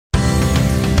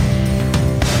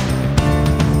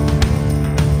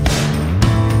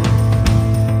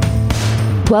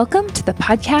Welcome to the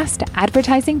Podcast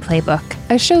Advertising Playbook,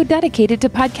 a show dedicated to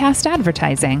podcast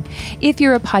advertising. If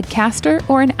you're a podcaster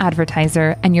or an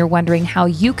advertiser and you're wondering how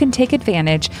you can take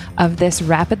advantage of this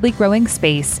rapidly growing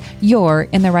space, you're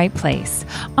in the right place.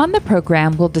 On the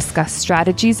program, we'll discuss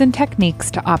strategies and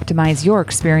techniques to optimize your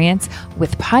experience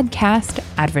with podcast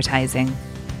advertising.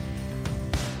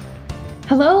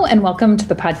 Hello and welcome to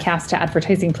the Podcast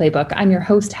Advertising Playbook. I'm your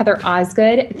host, Heather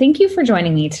Osgood. Thank you for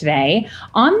joining me today.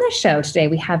 On the show today,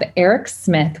 we have Eric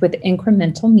Smith with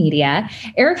Incremental Media.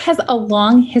 Eric has a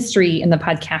long history in the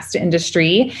podcast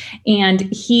industry, and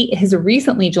he has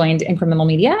recently joined Incremental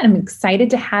Media. I'm excited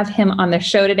to have him on the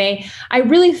show today. I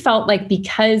really felt like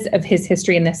because of his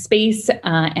history in this space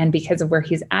and because of where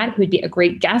he's at, he would be a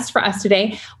great guest for us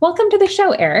today. Welcome to the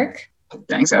show, Eric.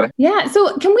 Thanks, Heather. Yeah.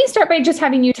 So can we start by just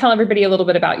having you tell everybody a little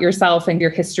bit about yourself and your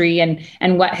history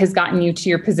and what has gotten you to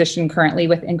your position currently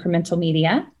with Incremental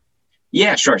Media?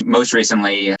 Yeah, sure. Most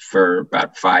recently, for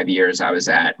about 5 years, I was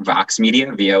at Vox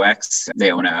Media, VOX.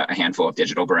 They own a handful of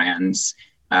digital brands.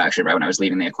 Actually, right when I was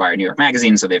leaving, they acquired New York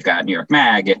Magazine. So they've got New York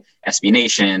Mag, SB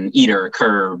Nation, Eater,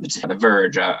 Curbed, The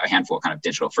Verge, a handful of kind of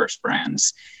digital first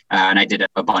brands. And I did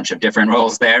a bunch of different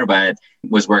roles there, but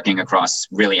was working across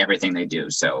really everything they do.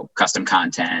 So custom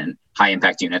content, high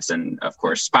impact units, and of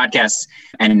course, podcasts.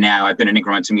 And now I've been in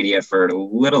Incremental Media for a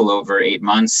little over 8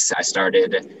 months. I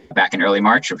started back in early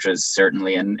March, which was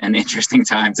certainly an interesting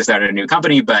time to start a new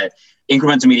company, but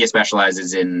Incremental Media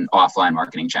specializes in offline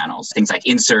marketing channels, things like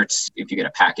inserts, if you get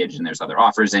a package and there's other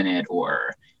offers in it,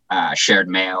 or shared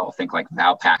mail, think like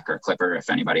Valpak or Clipper, if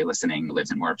anybody listening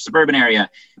lives in more of a suburban area.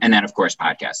 And then, of course,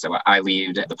 podcasts. So I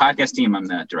lead the podcast team. I'm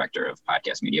the director of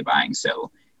podcast media buying.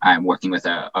 So I'm working with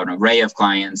an array of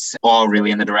clients, all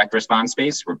really in the direct response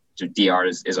space, where DR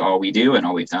is all we do and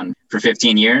all we've done for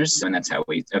 15 years. And that's how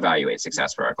we evaluate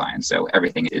success for our clients. So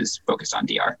everything is focused on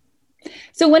DR.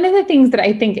 So one of the things that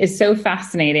I think is so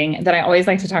fascinating that I always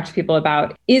like to talk to people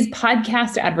about is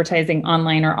podcast advertising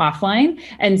online or offline.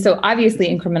 And so obviously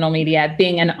Incremental Media,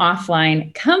 being an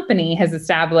offline company, has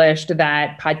established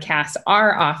that podcasts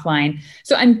are offline.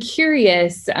 So I'm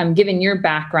curious, given your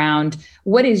background,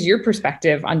 what is your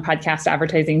perspective on podcast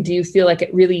advertising? Do you feel like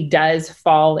it really does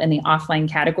fall in the offline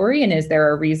category? And is there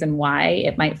a reason why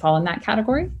it might fall in that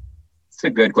category? It's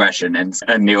a good question and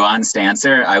a nuanced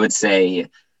answer. I would say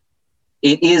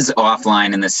it is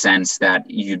offline in the sense that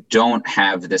you don't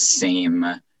have the same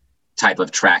type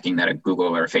of tracking that a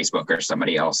Google or a Facebook or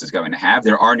somebody else is going to have.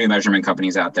 There are new measurement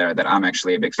companies out there that I'm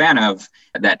actually a big fan of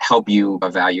that help you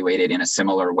evaluate it in a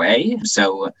similar way.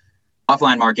 So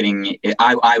offline marketing,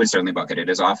 I would certainly bucket it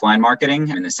as offline marketing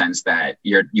in the sense that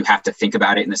you have to think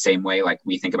about it in the same way like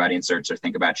we think about inserts or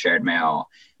think about shared mail.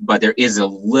 But there is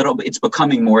it's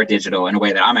becoming more digital in a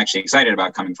way that I'm actually excited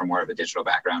about, coming from more of a digital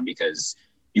background, because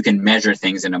you can measure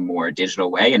things in a more digital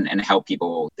way and help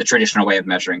people. The traditional way of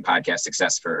measuring podcast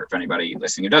success for anybody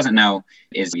listening who doesn't know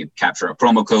is you capture a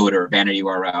promo code or a vanity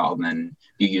URL, and then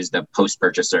you use the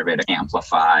post-purchase survey to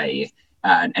amplify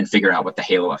and figure out what the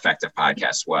halo effect of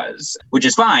podcasts was, which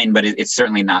is fine, but it's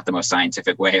certainly not the most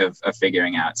scientific way of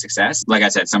figuring out success. Like I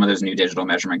said, some of those new digital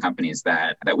measurement companies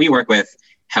that we work with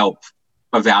help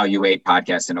evaluate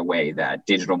podcasts in a way that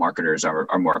digital marketers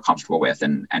are more comfortable with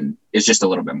and is just a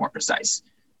little bit more precise.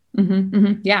 Mm-hmm,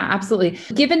 mm-hmm. Yeah, absolutely.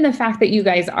 Given the fact that you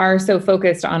guys are so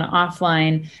focused on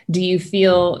offline, do you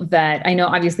feel that, I know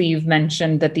obviously you've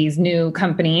mentioned that these new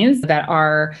companies that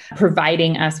are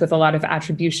providing us with a lot of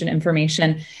attribution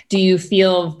information, do you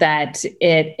feel that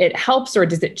it helps, or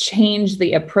does it change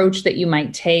the approach that you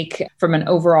might take from an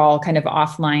overall kind of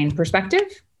offline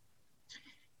perspective?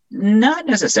 Not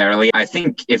necessarily. I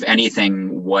think if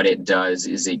anything, what it does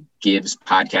is it gives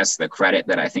podcasts the credit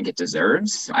that I think it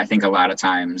deserves. I think a lot of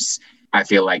times I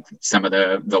feel like some of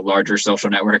the larger social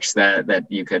networks that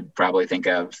you could probably think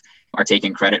of are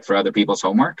taking credit for other people's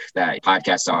homework, that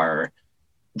podcasts are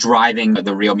driving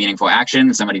the real meaningful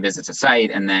action. Somebody visits a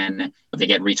site and then they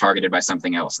get retargeted by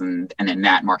something else, and then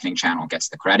that marketing channel gets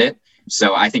the credit.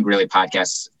 So I think really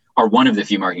podcasts are one of the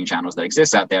few marketing channels that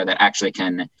exists out there that actually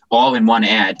can, all in one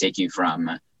ad, take you from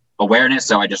awareness,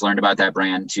 so I just learned about that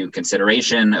brand, to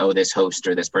consideration, oh, this host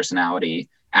or this personality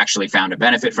actually found a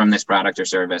benefit from this product or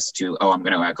service, to, oh, I'm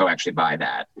going to go actually buy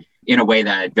that, in a way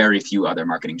that very few other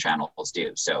marketing channels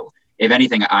do. So if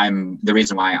anything, the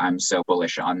reason why I'm so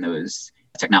bullish on those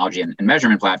technology and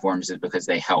measurement platforms is because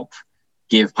they help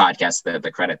give podcasts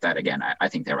the credit that, again, I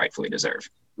think they rightfully deserve.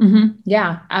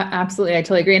 Yeah, absolutely. I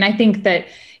totally agree. And I think that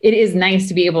it is nice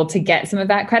to be able to get some of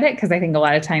that credit because I think a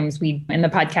lot of times we in the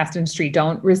podcast industry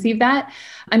don't receive that.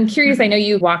 I'm curious. I know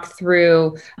you walked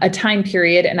through a time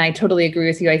period and I totally agree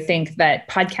with you. I think that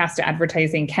podcast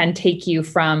advertising can take you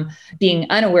from being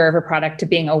unaware of a product to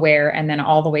being aware and then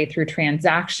all the way through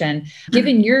transaction.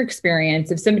 Given your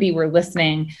experience, if somebody were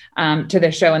listening to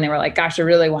the show and they were like, gosh, I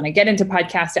really want to get into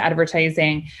podcast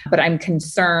advertising, but I'm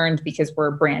concerned because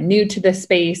we're brand new to this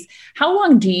space. How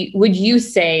long would you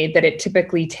say that it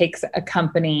typically takes a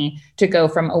company to go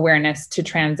from awareness to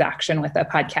transaction with a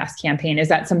podcast campaign? Is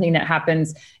that something that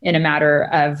happens in a matter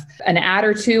of an ad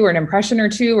or two or an impression or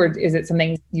two, or is it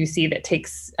something you see that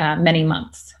takes many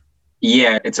months?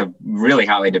 Yeah, it's a really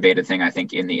hotly debated thing, I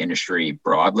think, in the industry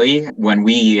broadly. When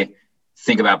we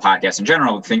think about podcasts in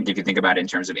general, if you think about it in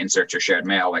terms of inserts or shared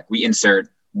mail, like we insert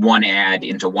one ad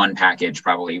into one package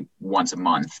probably once a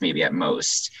month, maybe at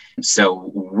most.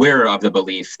 So we're of the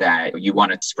belief that you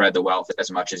want to spread the wealth as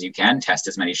much as you can, test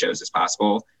as many shows as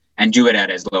possible, and do it at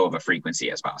as low of a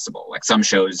frequency as possible. Like some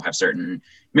shows have certain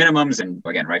minimums, and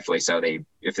again, rightfully so.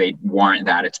 If they warrant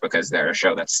that, it's because they're a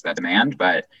show that's that demand.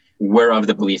 But we're of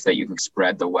the belief that you can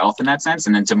spread the wealth in that sense.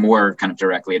 And then to more kind of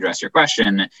directly address your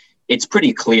question, it's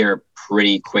pretty clear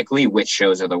pretty quickly which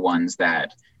shows are the ones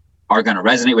that are going to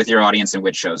resonate with your audience and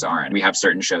which shows aren't. We have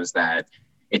certain shows that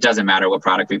it doesn't matter what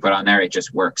product we put on there, it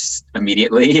just works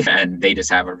immediately and they just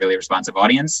have a really responsive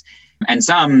audience. And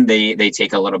some, they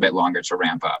take a little bit longer to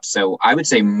ramp up. So I would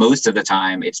say most of the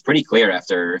time, it's pretty clear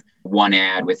after one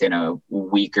ad within a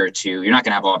week or two, you're not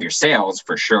going to have all of your sales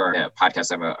for sure.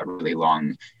 Podcasts have a really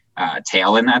long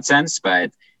tail in that sense,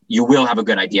 but you will have a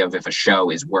good idea of if a show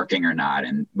is working or not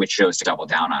and which shows to double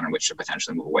down on and which to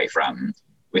potentially move away from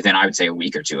within, I would say, a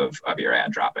week or two of your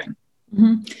ad dropping.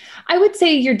 I would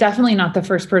say you're definitely not the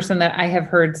first person that I have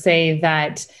heard say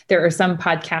that there are some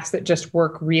podcasts that just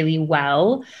work really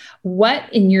well. What,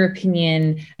 in your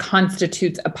opinion,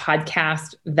 constitutes a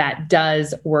podcast that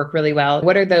does work really well?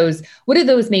 What do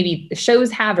those maybe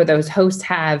shows have or those hosts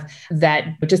have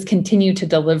that just continue to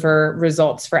deliver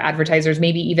results for advertisers,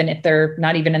 maybe even if they're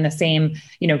not even in the same,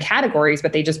 categories,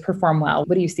 but they just perform well?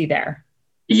 What do you see there?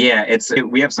 Yeah,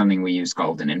 we have something we use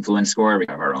called an influence score. We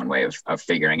have our own way of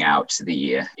figuring out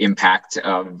the impact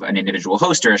of an individual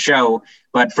host or a show.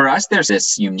 But for us, there's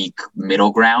this unique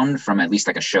middle ground from at least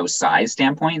like a show size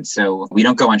standpoint. So we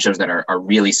don't go on shows that are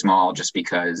really small just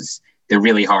because they're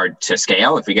really hard to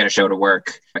scale. If we get a show to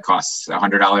work, it costs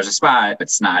 $100 a spot.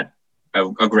 It's not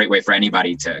a great way for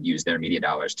anybody to use their media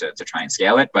dollars to try and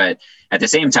scale it. But at the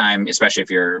same time, especially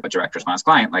if you're a direct response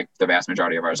client, like the vast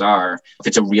majority of ours are, if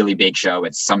it's a really big show,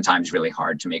 it's sometimes really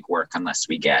hard to make work unless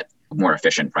we get more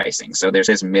efficient pricing. So there's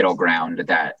this middle ground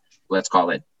that, let's call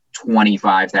it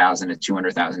 25,000 to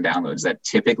 200,000 downloads that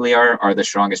typically are the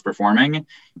strongest performing.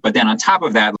 But then on top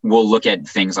of that, we'll look at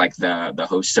things like the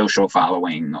host social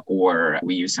following, or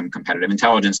we use some competitive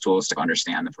intelligence tools to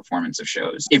understand the performance of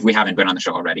shows if we haven't been on the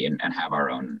show already and have our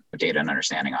own data and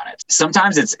understanding on it.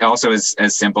 Sometimes it's also as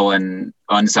simple and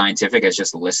unscientific as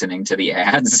just listening to the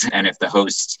ads. And if the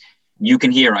host, you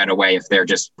can hear right away if they're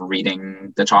just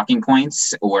reading the talking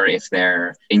points or if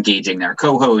they're engaging their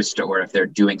co-host or if they're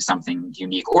doing something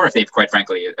unique, or if they've, quite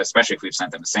frankly, especially if we've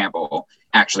sent them a sample,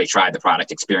 actually tried the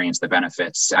product, experienced the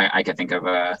benefits. I could think of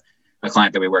a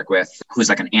client that we work with who's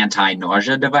like an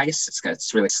anti-nausea device.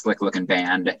 It's really slick looking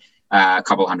band, a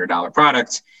couple $100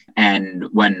 product. And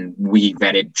when we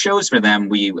vetted shows for them,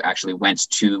 we actually went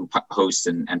to hosts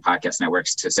and podcast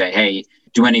networks to say, hey,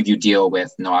 do any of you deal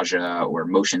with nausea or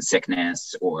motion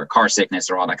sickness or car sickness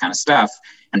or all that kind of stuff?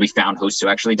 And we found hosts who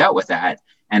actually dealt with that.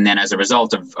 And then as a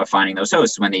result of finding those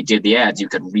hosts, when they did the ads, you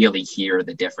could really hear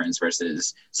the difference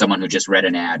versus someone who just read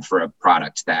an ad for a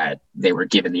product that they were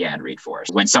given the ad read for.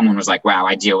 When someone was like, wow,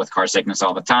 I deal with car sickness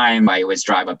all the time. I always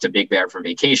drive up to Big Bear for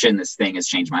vacation. This thing has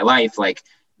changed my life. Like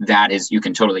that is, you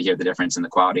can totally hear the difference in the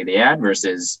quality of the ad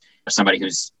versus somebody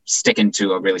who's sticking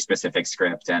to a really specific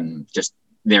script and just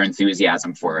their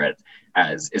enthusiasm for it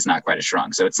is not quite as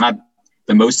strong. So it's not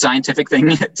the most scientific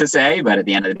thing to say, but at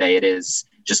the end of the day, it is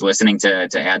just listening to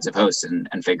ads of hosts and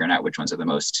figuring out which ones are the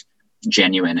most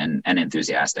genuine and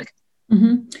enthusiastic.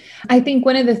 I think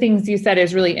one of the things you said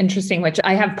is really interesting, which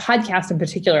I have podcasts in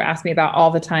particular ask me about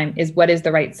all the time, is what is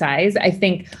the right size? I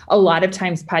think a lot of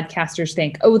times podcasters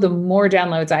think, oh, the more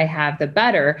downloads I have, the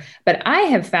better. But I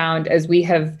have found as we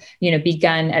have,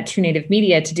 begun at True Native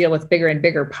Media to deal with bigger and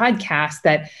bigger podcasts,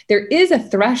 that there is a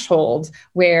threshold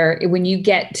where when you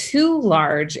get too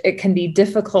large, it can be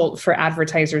difficult for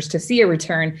advertisers to see a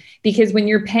return, because when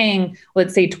you're paying,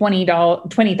 let's say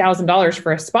 $20,000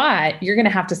 for a spot, you're going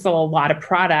to have to sell a lot lot of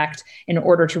product in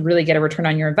order to really get a return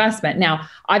on your investment. Now,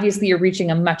 obviously, you're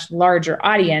reaching a much larger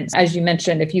audience. As you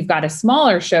mentioned, if you've got a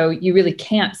smaller show, you really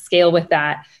can't scale with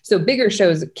that. So bigger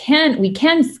shows we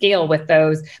can scale with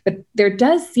those, but there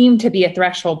does seem to be a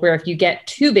threshold where if you get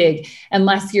too big,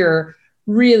 unless you're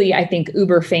really, I think,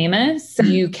 uber famous,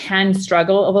 you can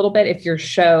struggle a little bit if your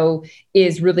show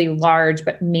is really large,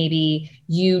 but maybe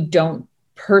you don't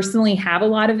personally have a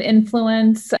lot of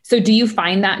influence. So do you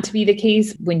find that to be the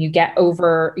case when you get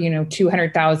over,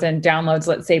 200,000 downloads,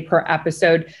 let's say, per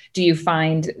episode? Do you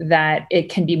find that it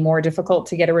can be more difficult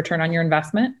to get a return on your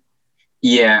investment?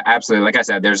 Yeah, absolutely. Like I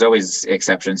said, there's always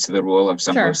exceptions to the rule of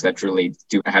some folks that truly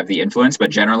do have the influence.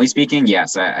 But generally speaking,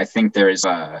 yes, I think there is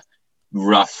a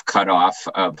rough cutoff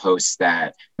of posts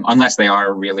that, unless they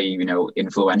are really,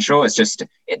 influential, it's just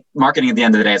marketing at the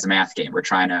end of the day is a math game. We're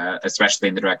trying to, especially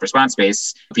in the direct response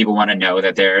space, people want to know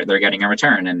that they're getting a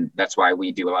return. And that's why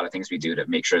we do a lot of things we do to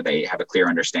make sure they have a clear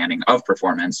understanding of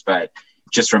performance. But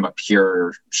just from a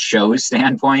pure show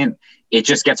standpoint, it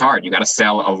just gets hard. You got to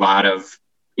sell a lot of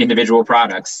individual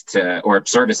products or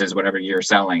services, whatever you're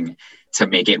selling, to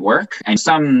make it work. And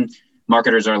some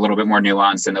marketers are a little bit more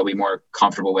nuanced and they'll be more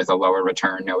comfortable with a lower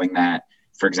return, knowing that,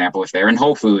 for example, if they're in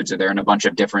Whole Foods or they're in a bunch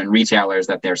of different retailers,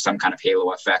 that there's some kind of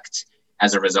halo effect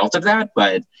as a result of that.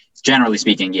 But generally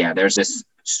speaking, yeah, there's this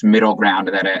middle ground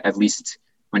that at least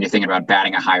when you're thinking about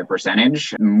batting a higher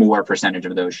percentage, more percentage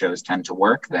of those shows tend to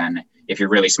work than if you're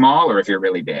really small or if you're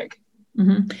really big.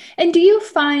 Mm-hmm. And do you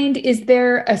find, is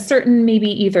there a certain maybe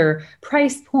either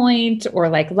price point or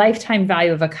like lifetime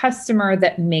value of a customer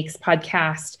that makes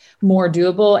podcast more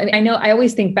doable? I know I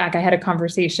always think back, I had a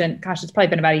conversation, it's probably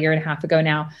been about 1.5 years ago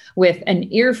now, with an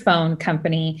earphone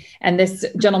company. And this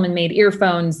gentleman made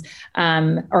earphones,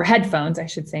 or headphones, I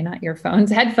should say, not earphones,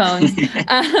 headphones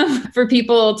for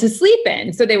people to sleep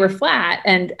in. So they were flat.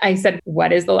 And I said,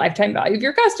 what is the lifetime value of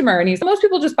your customer? And he said, most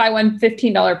people just buy one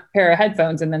 $15 pair of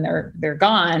headphones and then they're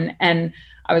gone. And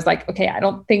I was like, okay, I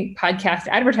don't think podcast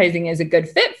advertising is a good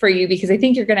fit for you because I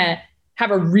think you're going to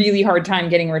have a really hard time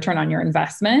getting a return on your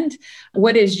investment.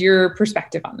 What is your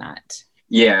perspective on that?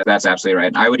 Yeah, that's absolutely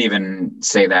right. I would even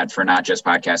say that for not just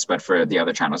podcasts, but for the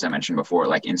other channels I mentioned before,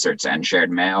 like inserts and shared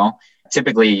mail.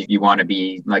 Typically, you want to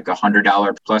be like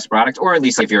 $100 plus product, or at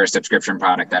least if you're a subscription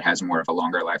product that has more of a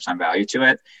longer lifetime value to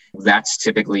it. That's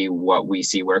typically what we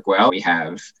see work well. We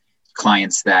have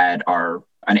clients that are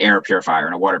an air purifier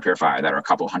and a water purifier that are a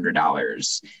couple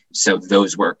 $100s. So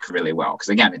those work really well. Because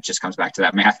again, it just comes back to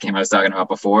that math game I was talking about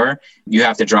before. You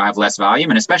have to drive less volume.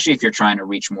 And especially if you're trying to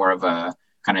reach more of a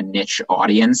kind of niche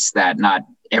audience, that not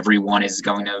everyone is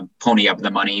going to pony up the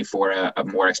money for a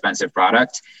more expensive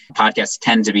product. Podcasts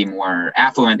tend to be more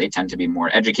affluent. They tend to be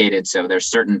more educated. So there's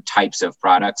certain types of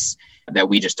products that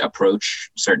we just approach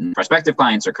certain prospective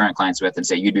clients or current clients with and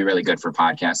say, you'd be really good for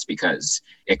podcasts because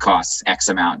it costs X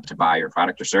amount to buy your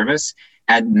product or service.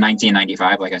 At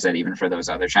 $19.95, like I said, even for those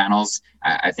other channels,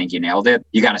 I think you nailed it.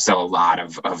 You got to sell a lot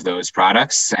of those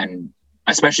products. And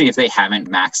especially if they haven't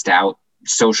maxed out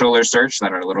social or search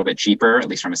that are a little bit cheaper, at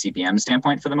least from a CPM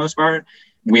standpoint for the most part,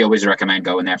 we always recommend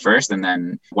going there first. And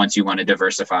then once you want to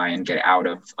diversify and get out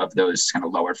of those kind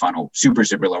of lower funnel, super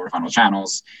lower funnel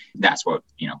channels, that's what,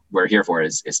 we're here for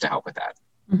is to help with that.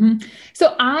 Mm-hmm.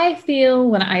 So I feel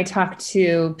when I talk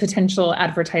to potential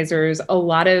advertisers, a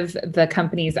lot of the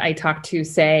companies I talk to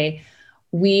say,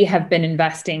 we have been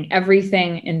investing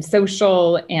everything in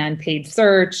social and paid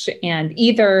search, and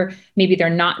either maybe they're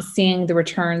not seeing the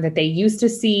return that they used to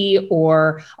see,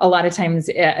 or a lot of times,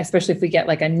 especially if we get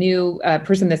like a new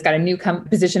person that's got a new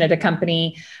position at a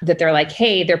company, that they're like,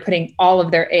 hey, they're putting all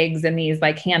of their eggs in these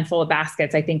like handful of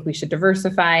baskets. I think we should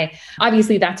diversify.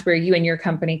 Obviously, that's where you and your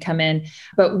company come in.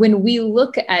 But when we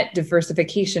look at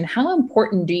diversification, how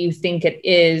important do you think it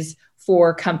is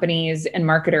for companies and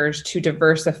marketers to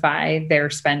diversify their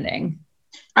spending?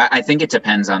 I think it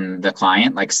depends on the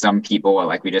client. Like some people,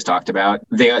 like we just talked about,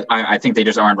 I think they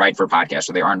just aren't right for podcasts,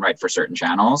 or they aren't right for certain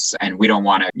channels. And we don't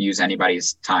want to use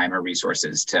anybody's time or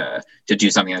resources to do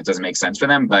something that doesn't make sense for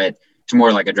them. But to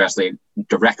more like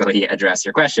directly address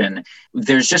your question,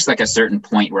 there's just like a certain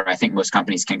point where I think most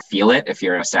companies can feel it. If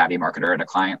you're a savvy marketer at a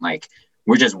client, like,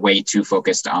 we're just way too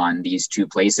focused on these two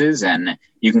places. And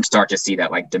you can start to see that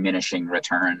like diminishing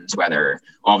returns, whether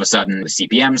all of a sudden the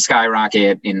CPM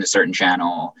skyrocket in a certain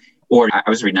channel, or I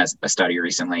was reading a study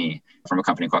recently from a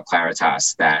company called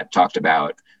Claritas that talked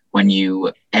about when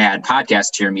you add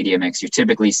podcasts to your media mix, you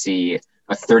typically see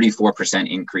a 34%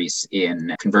 increase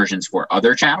in conversions for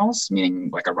other channels, meaning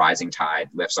like a rising tide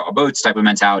lifts all boats type of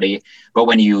mentality. But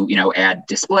when you add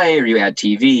display or you add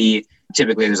TV,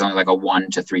 typically there's only like a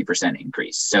 1 to 3%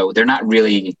 increase. So they're not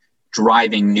really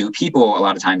driving new people. A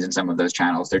lot of times in some of those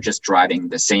channels, they're just driving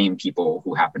the same people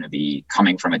who happen to be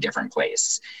coming from a different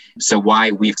place. So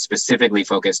why we've specifically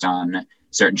focused on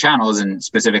certain channels and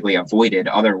specifically avoided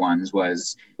other ones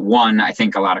was, one, I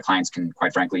think a lot of clients can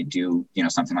quite frankly do,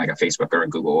 something like a Facebook or a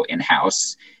Google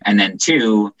in-house. And then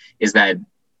two is that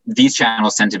these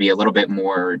channels tend to be a little bit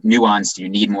more nuanced. You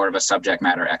need more of a subject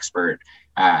matter expert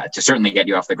to certainly get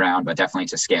you off the ground, but definitely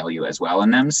to scale you as well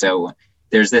in them. So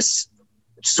there's this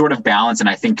sort of balance. And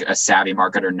I think a savvy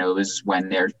marketer knows when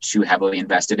they're too heavily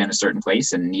invested in a certain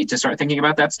place and need to start thinking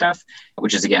about that stuff,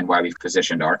 which is, again, why we've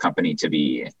positioned our company to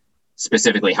be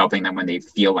specifically helping them when they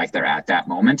feel like they're at that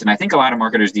moment. And I think a lot of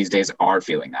marketers these days are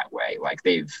feeling that way. Like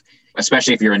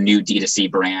especially if you're a new D2C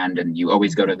brand and you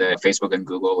always go to the Facebook and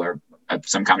Google or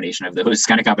some combination of those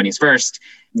kind of companies first,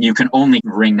 you can only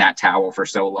wring that towel for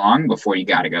so long before you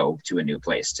got to go to a new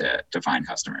place to find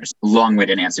customers.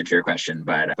 Long-winded answer to your question.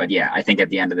 But yeah, I think at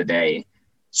the end of the day,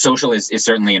 social is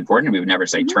certainly important. We would never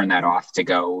say turn that off to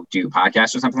go do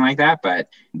podcasts or something like that. But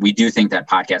we do think that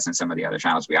podcasts and some of the other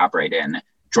channels we operate in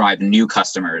drive new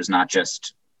customers, not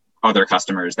just other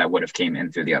customers that would have came in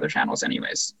through the other channels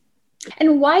anyways.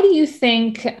 And why do you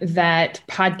think that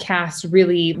podcasts,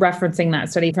 really referencing that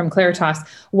study from Claritas,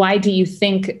 why do you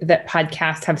think that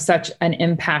podcasts have such an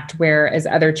impact whereas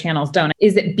other channels don't?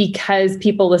 Is it because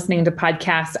people listening to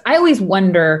podcasts? I always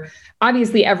wonder,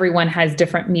 obviously everyone has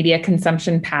different media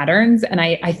consumption patterns. And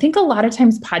I think a lot of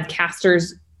times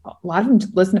podcasters, a lot of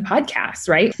them listen to podcasts,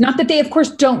 right? Not that they, of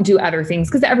course, don't do other things,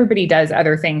 because everybody does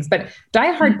other things, but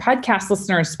diehard podcast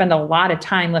listeners spend a lot of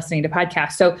time listening to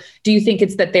podcasts. So do you think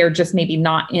it's that they're just maybe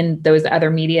not in those other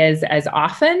medias as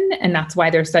often, and that's why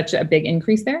there's such a big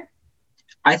increase there?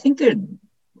 I think that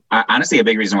honestly, a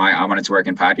big reason why I wanted to work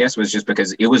in podcasts was just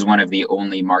because it was one of the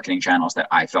only marketing channels that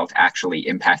I felt actually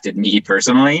impacted me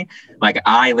personally. Like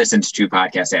I listened to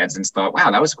podcast ads and thought,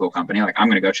 wow, that was a cool company. Like I'm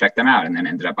going to go check them out, and then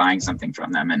ended up buying something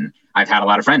from them. And I've had a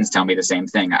lot of friends tell me the same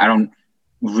thing.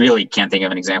 Can't think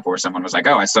of an example where someone was like,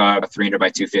 oh, I saw a 300 by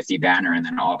 250 banner. And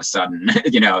then all of a sudden,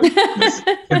 was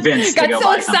convinced to go so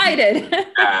buy excited.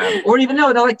 or even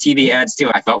though like TV ads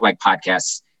too, I felt like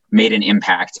podcasts made an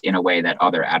impact in a way that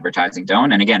other advertising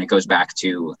don't. And again, it goes back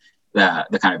to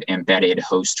the kind of embedded,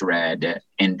 host-read,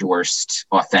 endorsed,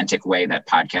 authentic way that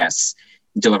podcasts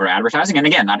deliver advertising. And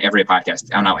again, not every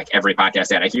podcast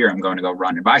ad I hear, I'm going to go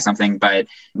run and buy something. But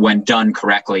when done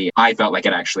correctly, I felt like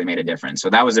it actually made a difference. So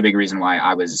that was a big reason why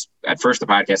I was at first a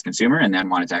podcast consumer and then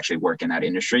wanted to actually work in that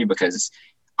industry, because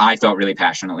I felt really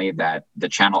passionately that the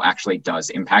channel actually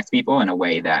does impact people in a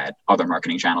way that other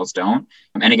marketing channels don't.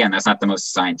 And again, that's not the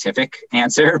most scientific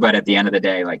answer, but at the end of the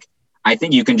day, like I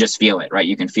think you can just feel it, right?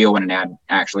 You can feel when an ad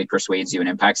actually persuades you and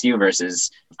impacts you versus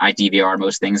I DVR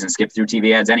most things and skip through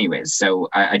TV ads anyways. So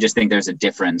I just think there's a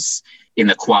difference in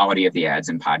the quality of the ads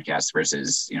in podcasts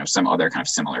versus, some other kind of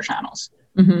similar channels.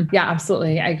 Mm-hmm. Yeah,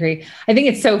 absolutely. I agree. I think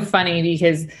it's so funny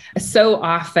because so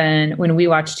often when we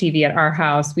watch TV at our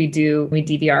house, we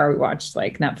DVR, we watch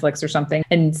like Netflix or something.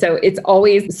 And so it's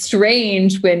always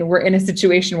strange when we're in a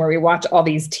situation where we watch all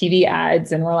these TV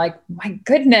ads and we're like, my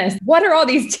goodness, what are all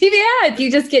these TV ads? You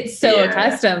just get so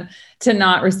accustomed to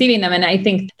not receiving them. And I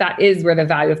think that is where the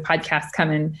value of podcasts come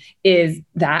in, is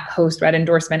that host-read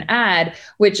endorsement ad,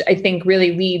 which I think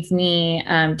really leads me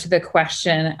to the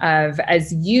question of,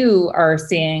 as you are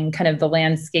seeing kind of the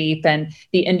landscape and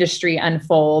the industry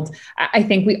unfold, I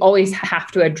think we always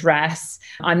have to address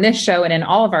on this show and in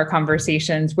all of our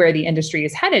conversations where the industry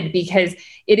is headed, because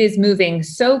it is moving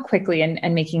so quickly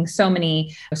and making so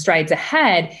many strides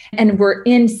ahead. And we're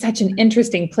in such an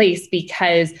interesting place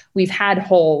because we've had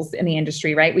holes in the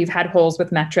industry, right? We've had holes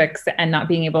with metrics and not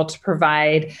being able to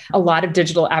provide a lot of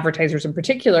digital advertisers in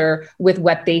particular with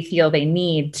what they feel they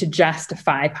need to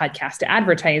justify podcast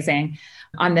advertising.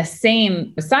 On the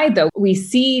same side, though, we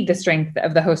see the strength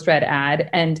of the host-read ad.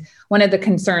 And one of the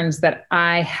concerns that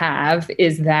I have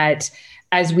is that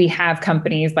as we have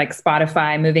companies like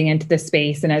Spotify moving into the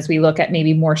space, and as we look at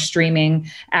maybe more streaming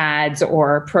ads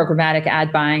or programmatic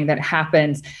ad buying that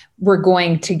happens, we're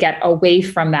going to get away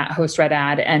from that host-read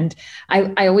ad. And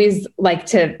I always like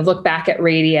to look back at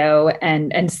radio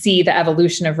and see the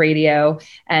evolution of radio.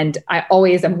 And I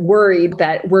always am worried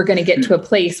that we're going to get to a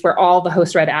place where all the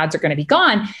host-read ads are going to be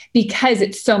gone, because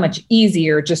it's so much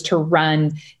easier just to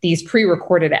run these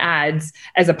pre-recorded ads.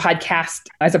 As a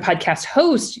podcast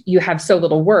host, you have so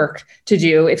little work to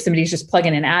do if somebody's just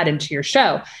plugging an ad into your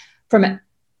show. From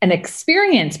an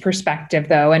experience perspective,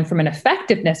 though, and from an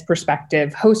effectiveness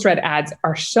perspective, host-read ads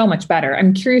are so much better.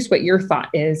 I'm curious what your thought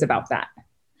is about that.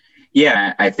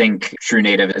 Yeah, I think True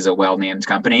Native is a well-named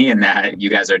company in that you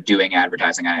guys are doing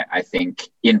advertising, I think,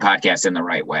 in podcasts in the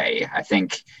right way. I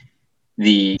think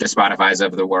the Spotifys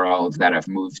of the world that have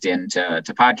moved into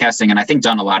podcasting, and I think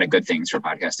done a lot of good things for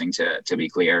podcasting, to be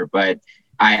clear. But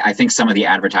I think some of the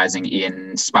advertising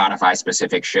in Spotify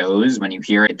specific shows, when you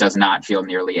hear it, does not feel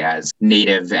nearly as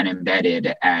native and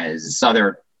embedded as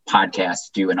other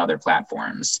podcasts do in other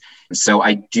platforms. So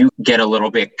I do get a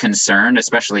little bit concerned,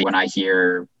 especially when I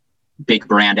hear big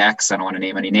brand X. I don't want to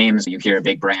name any names. You hear a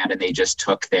big brand and they just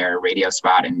took their radio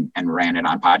spot and ran it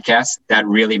on podcasts. That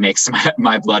really makes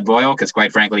my blood boil, because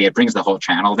quite frankly, it brings the whole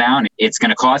channel down. It's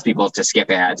going to cause people to skip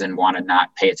ads and want to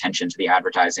not pay attention to the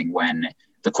advertising when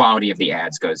the quality of the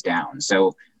ads goes down.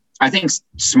 So I think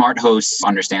smart hosts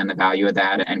understand the value of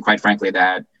that. And quite frankly,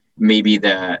 that may be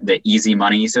the easy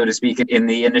money, so to speak, in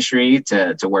the industry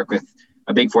to work with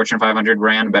a big Fortune 500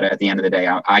 brand. But at the end of the day,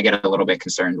 I get a little bit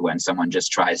concerned when someone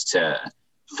just tries to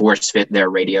force fit their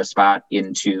radio spot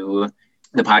into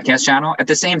the podcast channel. At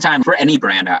the same time, for any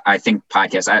brand, I think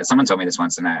podcasts, someone told me this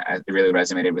once and it really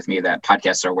resonated with me, that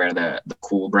podcasts are where the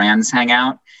cool brands hang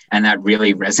out. And that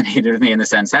really resonated with me in the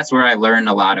sense that's where I learned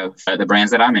a lot of the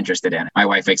brands that I'm interested in. My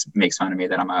wife makes fun of me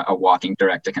that I'm a walking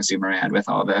direct-to-consumer ad with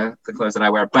all the clothes that I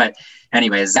wear. But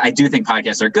anyways, I do think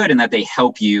podcasts are good in that they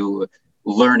help you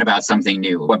learn about something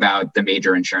new, about the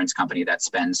major insurance company that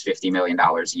spends $50 million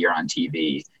a year on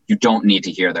TV. You don't need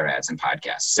to hear their ads in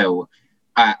podcasts. So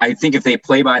I think if they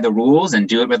play by the rules and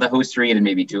do it with a host read and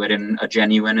maybe do it in a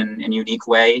genuine and unique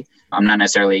way, I'm not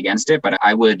necessarily against it, but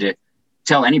I would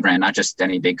tell any brand, not just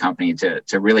any big company, to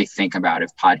really think about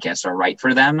if podcasts are right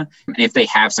for them. And if they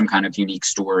have some kind of unique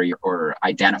story or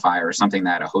identifier or something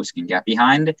that a host can get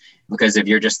behind. Because if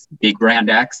you're just big brand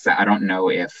X, I don't know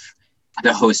if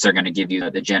the hosts are going to give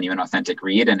you the genuine, authentic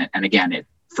read. And again,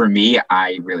 for me,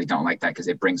 I really don't like that because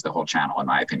it brings the whole channel, in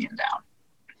my opinion, down.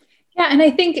 Yeah. And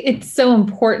I think it's so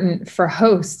important for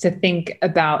hosts to think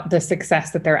about the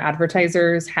success that their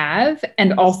advertisers have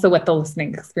and also what the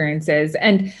listening experience is.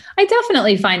 And I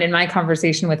definitely find in my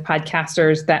conversation with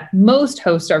podcasters that most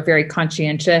hosts are very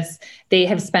conscientious. They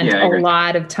have spent a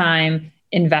lot of time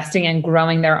investing in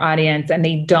growing their audience, and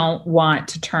they don't want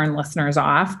to turn listeners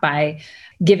off by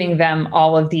giving them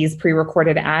all of these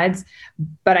pre-recorded ads.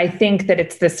 But I think that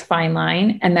it's this fine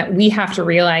line, and that we have to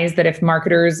realize that if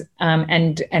marketers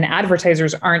and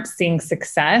advertisers aren't seeing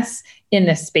success in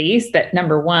this space, that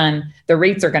number one, the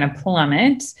rates are going to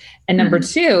plummet. And number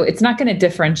two, it's not going to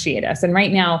differentiate us. And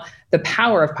right now, the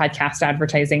power of podcast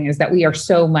advertising is that we are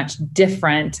so much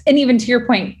different. And even to your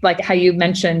point, like how you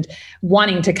mentioned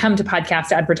wanting to come to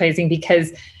podcast advertising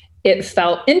because it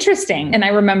felt interesting. And I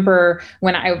remember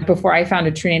before I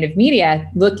founded True Native Media,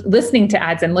 listening to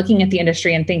ads and looking at the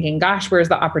industry and thinking, gosh, where's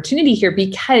the opportunity here?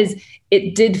 Because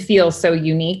it did feel so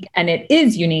unique, and it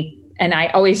is unique. And I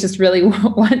always just really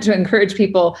want to encourage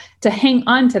people to hang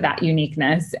on to that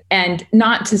uniqueness, and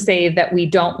not to say that we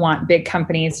don't want big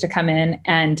companies to come in,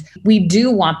 and we do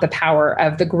want the power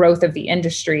of the growth of the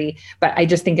industry. But I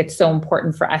just think it's so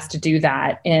important for us to do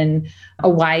that in a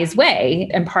wise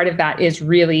way. And part of that is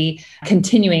really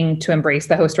continuing to embrace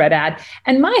the host read ad.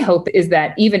 And my hope is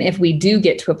that even if we do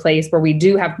get to a place where we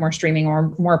do have more streaming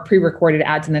or more pre-recorded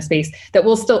ads in the space, that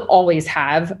we'll still always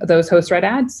have those host read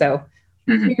ads. So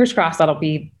fingers crossed that'll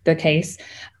be the case.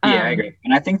 Yeah, I agree.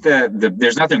 And I think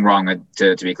there's nothing wrong with,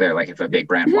 to be clear, like if a big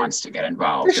brand wants to get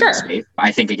involved in the space.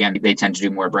 I think, again, they tend to do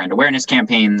more brand awareness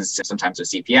campaigns. Sometimes the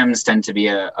CPMs tend to be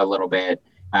a little bit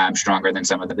stronger than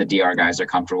some of the DR guys are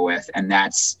comfortable with. And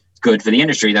that's good for the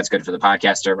industry. That's good for the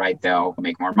podcaster, right? They'll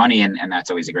make more money, and that's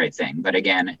always a great thing. But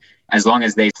again, as long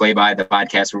as they play by the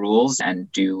podcast rules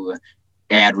and do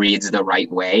ad reads the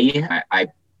right way, I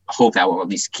hope that will at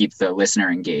least keep the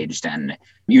listener engaged. And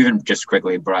you even just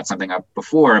quickly brought something up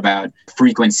before about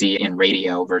frequency in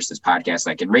radio versus podcasts.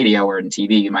 Like in radio or in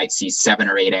TV, you might see 7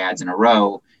 or 8 ads in a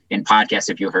row. In podcasts,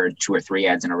 if you heard 2 or 3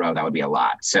 ads in a row, that would be a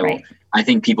lot. So I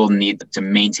think people need to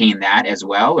maintain that as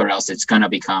well, or else it's going to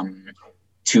become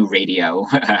too radio,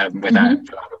 with a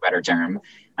better term.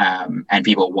 And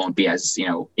people won't be as,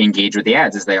 engaged with the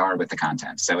ads as they are with the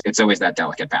content. So it's always that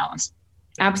delicate balance.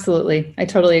 Absolutely. I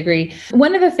totally agree.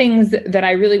 One of the things that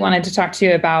I really wanted to talk to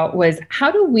you about was, how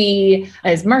do we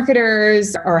as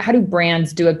marketers, or how do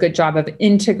brands do a good job of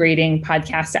integrating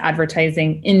podcast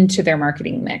advertising into their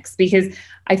marketing mix? Because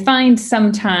I find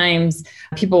sometimes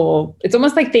people, it's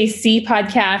almost like they see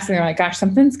podcasts and they're like, gosh,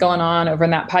 something's going on over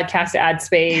in that podcast ad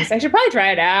space. I should probably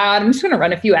try it out. I'm just going to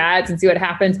run a few ads and see what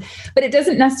happens. But it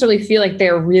doesn't necessarily feel like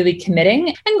they're really committing.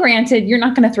 And granted, you're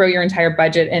not going to throw your entire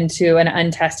budget into an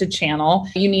untested channel.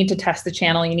 channel. You need to test the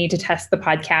channel. You need to test the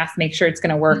podcast, make sure it's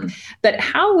going to work. But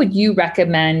how would you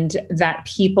recommend that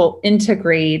people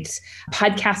integrate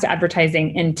podcast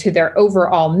advertising into their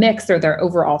overall mix or their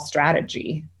overall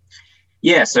strategy?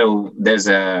 Yeah, so there's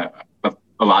a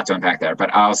lot to unpack there,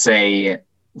 but I'll say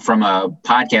from a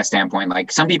podcast standpoint, like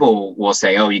some people will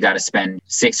say, oh, you got to spend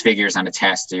 6 figures on a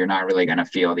test. You're not really going to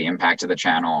feel the impact of the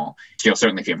channel. You'll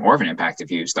certainly feel more of an impact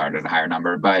if you start at a higher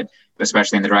number, but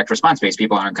especially in the direct response space,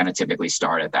 people aren't going to typically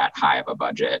start at that high of a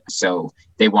budget. So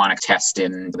they want to test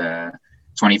in the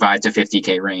 25 to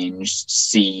 50K range,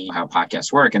 see how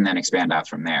podcasts work, and then expand out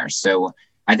from there. So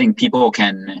I think people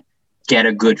can get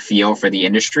a good feel for the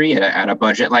industry at a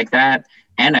budget like that.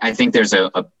 And I think there's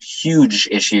a huge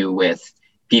issue with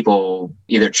people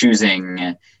either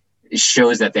choosing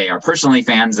shows that they are personally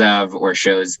fans of or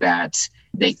shows that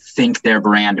they think their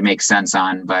brand makes sense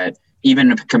on. But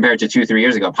even compared to 2-3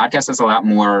 years ago, podcast has a lot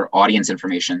more audience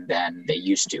information than they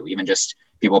used to, even just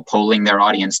people polling their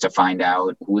audience to find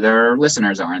out who their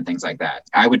listeners are and things like that.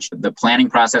 The planning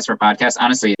process for podcasts,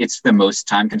 honestly, it's the most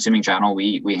time consuming channel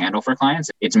we handle for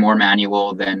clients. It's more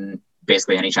manual than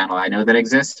basically any channel I know that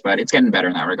exists, but it's getting better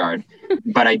in that regard.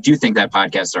 But I do think that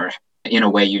podcasts are, in a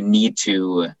way, you need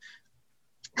to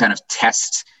kind of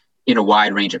test in a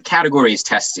wide range of categories,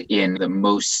 test in the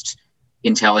most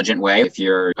intelligent way. If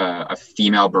you're a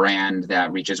female brand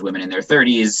that reaches women in their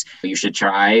 30s, you should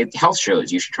try health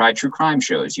shows. You should try true crime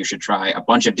shows. You should try a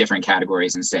bunch of different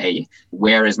categories and say,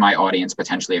 where is my audience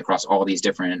potentially across all these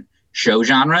different show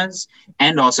genres?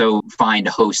 And also find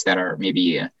hosts that are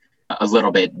maybe a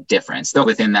little bit different, still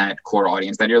within that core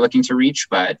audience that you're looking to reach.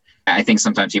 But I think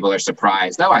sometimes people are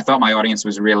surprised, oh, I thought my audience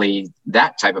was really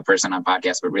that type of person on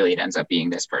podcasts, but really it ends up being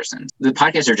this person. The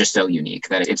podcasts are just so unique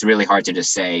that it's really hard to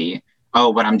just say,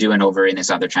 oh, what I'm doing over in this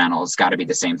other channel has got to be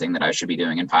the same thing that I should be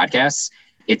doing in podcasts.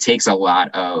 It takes a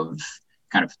lot of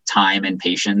kind of time and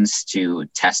patience to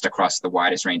test across the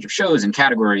widest range of shows and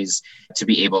categories to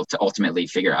be able to ultimately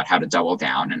figure out how to double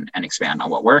down and expand on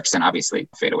what works and obviously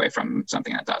fade away from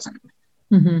something that doesn't.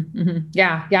 Mm-hmm, mm-hmm.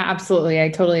 Yeah, absolutely. I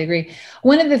totally agree.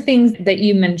 One of the things that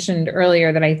you mentioned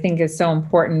earlier that I think is so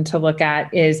important to look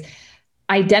at is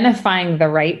identifying the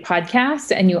right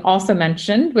podcast. And you also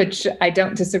mentioned, which I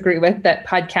don't disagree with, that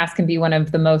podcasts can be one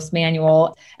of the most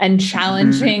manual and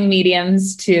challenging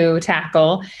mediums to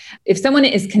tackle. If someone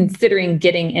is considering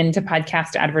getting into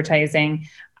podcast advertising,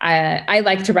 I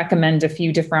like to recommend a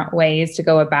few different ways to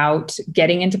go about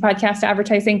getting into podcast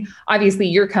advertising. Obviously,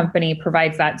 your company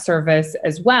provides that service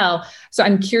as well. So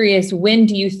I'm curious, when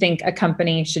do you think a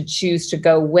company should choose to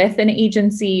go with an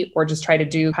agency or just try to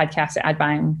do podcast ad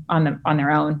buying on their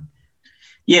own?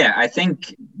 Yeah, I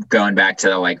think going back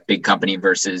to like big company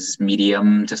versus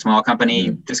medium to small company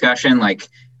discussion, like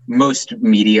most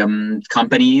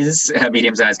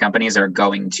medium-sized companies are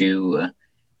going to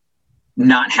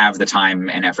not have the time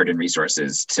and effort and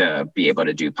resources to be able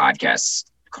to do podcasts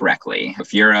correctly.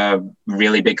 If you're a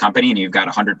really big company and you've got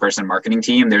a 100-person marketing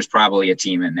team, there's probably a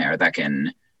team in there that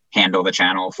can handle the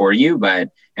channel for you. But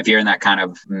if you're in that kind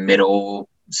of middle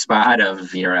spot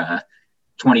of you're a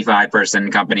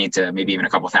 25-person company to maybe even a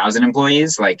couple thousand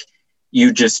employees, like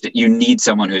you need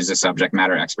someone who's a subject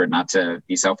matter expert, not to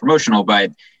be self-promotional,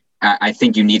 but I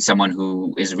think you need someone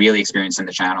who is really experienced in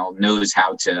the channel, knows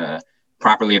how to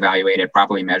properly evaluate it,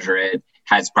 properly measure it,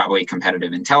 has probably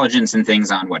competitive intelligence and things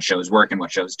on what shows work and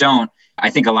what shows don't. I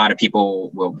think a lot of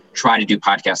people will try to do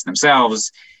podcasts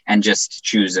themselves and just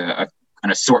choose an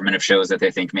assortment of shows that they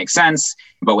think make sense,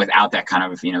 but without that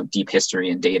kind of, deep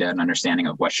history and data and understanding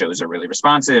of what shows are really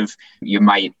responsive. You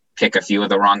might pick a few of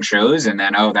the wrong shows and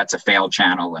then, oh, that's a failed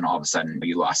channel. And all of a sudden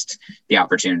you lost the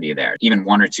opportunity there. Even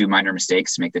 1 or 2 minor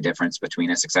mistakes make the difference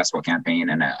between a successful campaign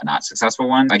and a not successful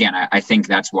one. Again, I think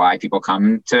that's why people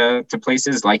come to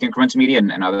places like Incremental Media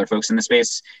and other folks in the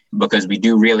space, because we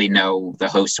do really know the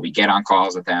hosts. We get on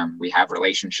calls with them. We have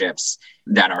relationships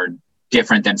that are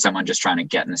different than someone just trying to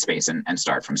get in the space and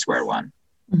start from square one.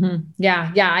 Mm-hmm.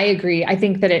 Yeah, I agree. I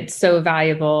think that it's so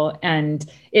valuable, and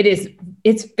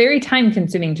it's very time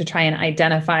consuming to try and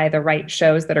identify the right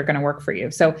shows that are going to work for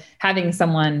you. So having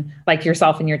someone like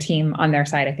yourself and your team on their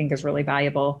side, I think is really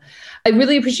valuable. I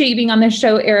really appreciate you being on this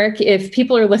show, Eric. If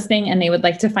people are listening and they would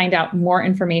like to find out more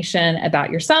information about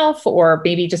yourself, or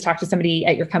maybe just talk to somebody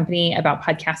at your company about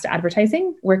podcast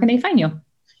advertising, where can they find you?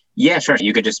 Yeah, sure.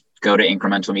 You could just go to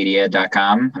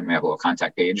incrementalmedia.com and we have a little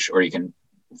contact page, or you can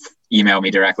email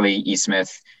me directly,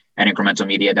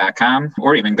 esmith@incrementalmedia.com,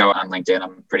 or even go on LinkedIn.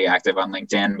 I'm pretty active on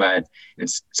LinkedIn, but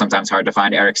it's sometimes hard to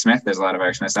find Eric Smith. There's a lot of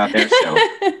Eric Smiths out there. So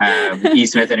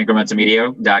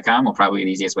esmith@incrementalmedia.com will probably be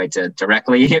the easiest way to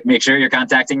directly make sure you're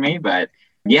contacting me. But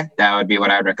Yeah, that would be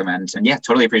what I would recommend. And yeah,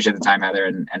 totally appreciate the time, Heather.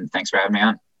 And thanks for having me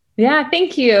on. Yeah,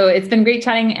 thank you. It's been great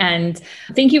chatting. And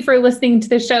thank you for listening to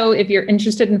the show. If you're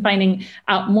interested in finding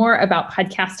out more about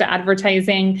podcast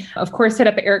advertising, of course, hit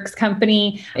up Eric's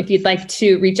company. If you'd like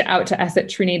to reach out to us at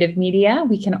True Native Media,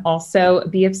 we can also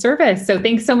be of service. So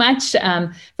thanks so much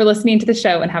for listening to the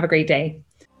show, and have a great day.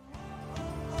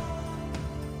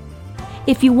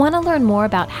 If you want to learn more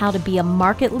about how to be a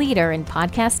market leader in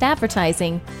podcast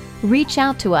advertising, reach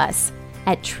out to us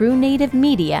at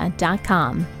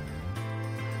TrueNativeMedia.com.